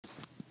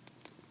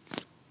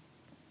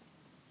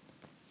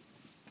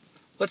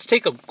Let's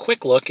take a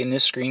quick look in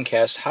this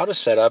screencast how to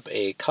set up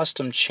a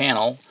custom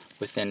channel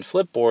within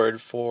Flipboard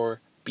for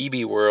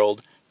BbWorld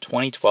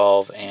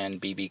 2012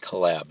 and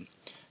BbCollab.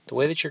 The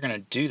way that you're going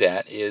to do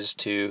that is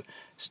to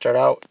start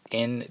out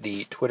in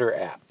the Twitter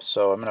app.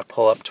 So I'm going to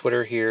pull up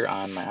Twitter here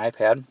on my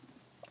iPad,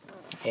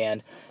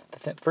 and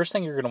the first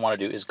thing you're going to want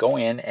to do is go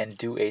in and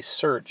do a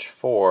search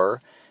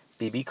for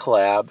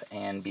BbCollab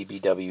and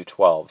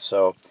BbW12.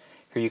 So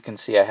here you can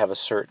see I have a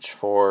search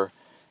for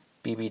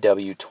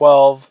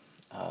BbW12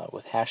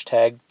 with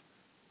hashtag,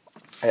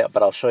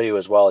 but I'll show you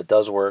as well it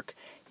does work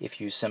if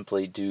you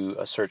simply do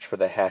a search for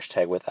the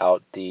hashtag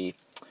without the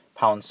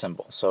pound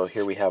symbol. So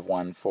here we have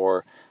one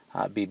for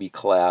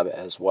BbCollab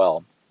as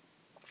well.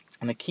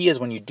 And the key is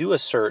when you do a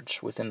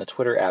search within the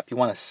Twitter app, you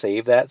want to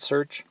save that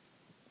search.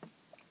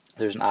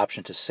 There's an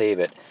option to save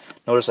it.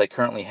 Notice I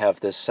currently have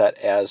this set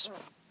as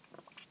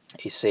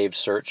a saved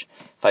search.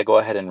 If I go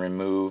ahead and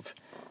remove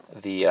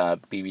the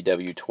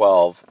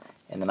BbW12,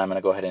 and then I'm going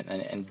to go ahead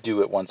and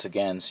do it once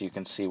again so you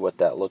can see what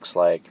that looks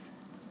like.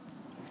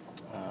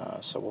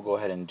 So we'll go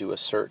ahead and do a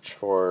search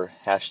for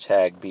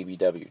hashtag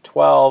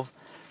BbW12.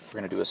 We're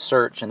going to do a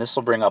search, and this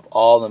will bring up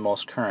all the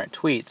most current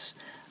tweets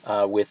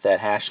with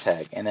that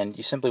hashtag. And then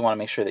you simply want to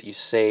make sure that you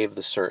save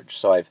the search.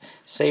 So I've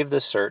saved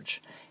this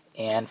search,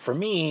 and for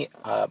me,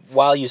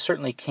 while you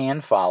certainly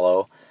can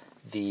follow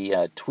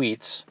the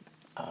tweets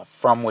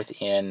from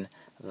within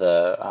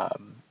the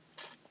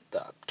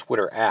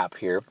Twitter app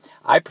here,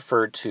 I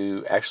prefer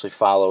to actually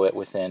follow it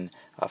within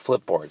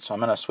Flipboard. So I'm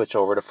going to switch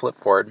over to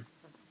Flipboard.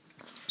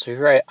 So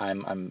here I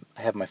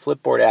have my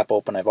Flipboard app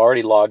open. I've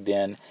already logged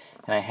in,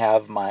 and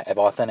I've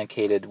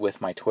authenticated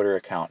with my Twitter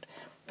account.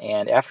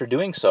 And after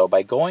doing so,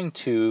 by going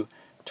to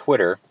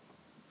Twitter,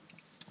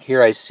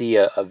 here I see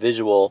a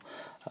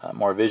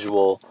more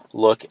visual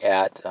look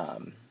at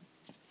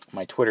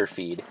my Twitter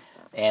feed.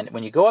 And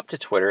when you go up to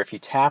Twitter, if you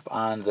tap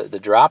on the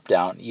drop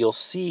down, you'll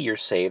see your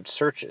saved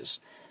searches.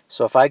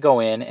 So if I go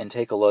in and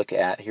take a look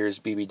at, here's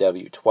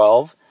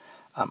BbW12,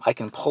 I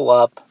can pull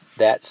up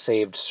that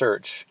saved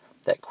search,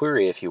 that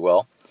query if you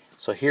will.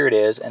 So here it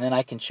is, and then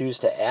I can choose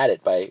to add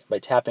it by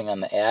tapping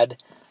on the add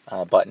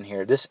button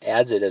here. This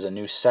adds it as a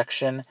new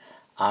section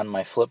on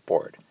my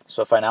Flipboard.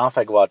 So if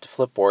I go out to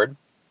Flipboard,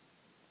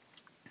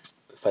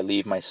 if I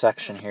leave my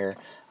section here,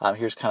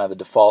 here's kind of the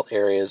default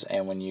areas,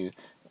 and when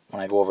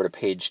I go over to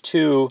page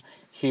 2,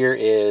 here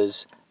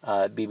is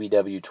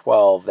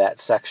BbW12, that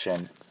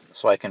section.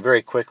 So I can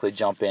very quickly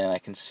jump in and I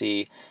can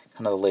see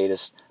kind of the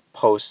latest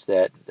posts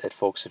that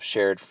folks have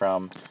shared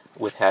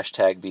with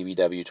hashtag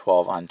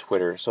BbW12 on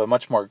Twitter. So a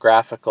much more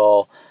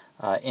graphical,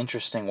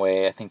 interesting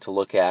way, I think, to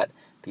look at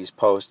these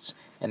posts.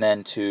 And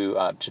then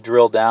to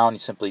drill down, you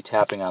simply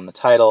tapping on the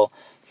title.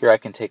 Here I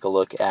can take a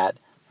look at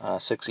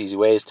 6 easy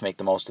ways to make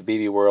the most of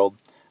BbWorld.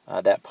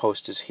 That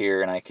post is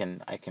here, and I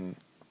can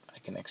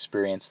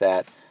experience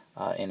that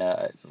in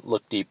a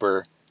look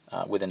deeper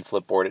within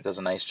Flipboard. It does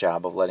a nice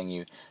job of letting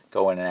you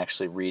go in and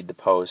actually read the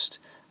post.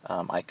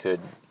 I could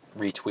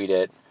retweet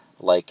it,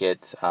 like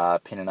it,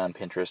 pin it on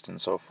Pinterest, and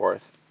so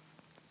forth.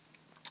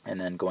 And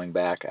then going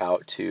back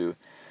out to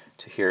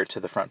here to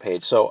the front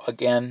page. So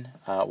again,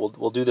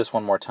 we'll do this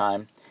one more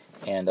time,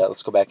 and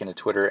let's go back into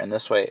Twitter. And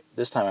this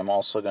time I'm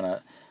also going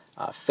to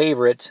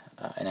favorite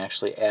and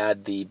actually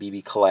add the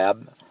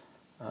BbCollab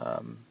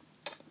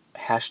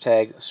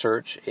hashtag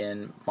search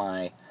in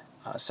my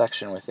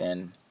section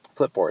within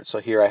Flipboard. So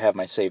here I have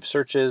my saved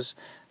searches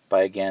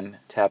by again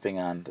tapping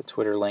on the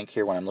Twitter link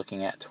here when I'm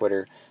looking at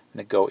Twitter. I'm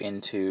going to go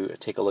into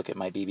take a look at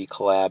my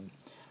BbCollab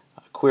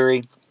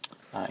query.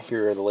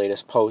 Here are the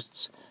latest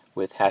posts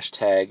with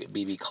hashtag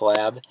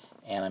BbCollab,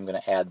 and I'm going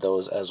to add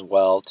those as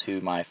well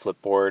to my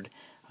Flipboard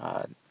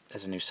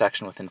as a new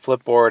section within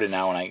Flipboard. And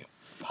now when I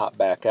pop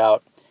back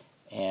out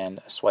and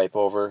swipe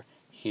over,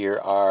 here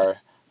are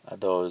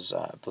those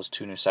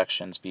 2 new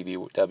sections,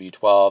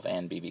 BbW12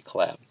 and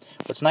BbCollab.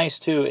 What's nice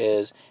too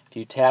is if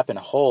you tap and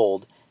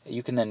hold,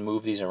 you can then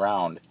move these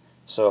around.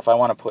 So if I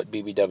want to put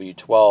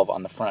BbW12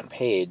 on the front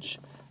page,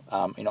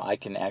 I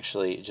can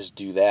actually just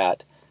do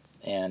that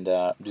and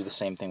do the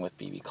same thing with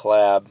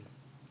BbCollab.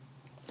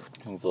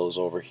 Move those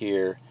over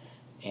here,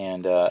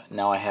 and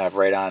now I have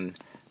right on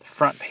the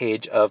front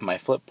page of my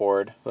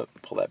Flipboard.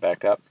 Pull that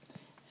back up,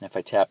 and if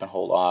I tap and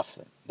hold off,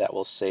 that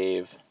will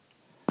save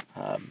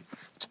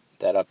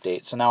that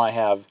update. So now I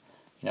have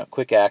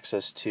quick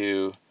access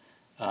to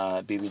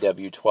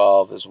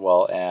BbW12 as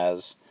well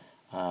as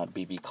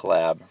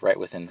BbCollab right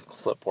within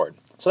Flipboard.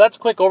 So that's a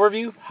quick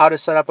overview how to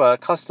set up a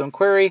custom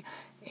query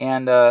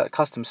and a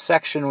custom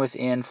section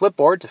within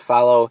Flipboard to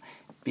follow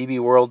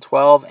BbWorld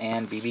 12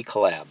 and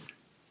BbCollab.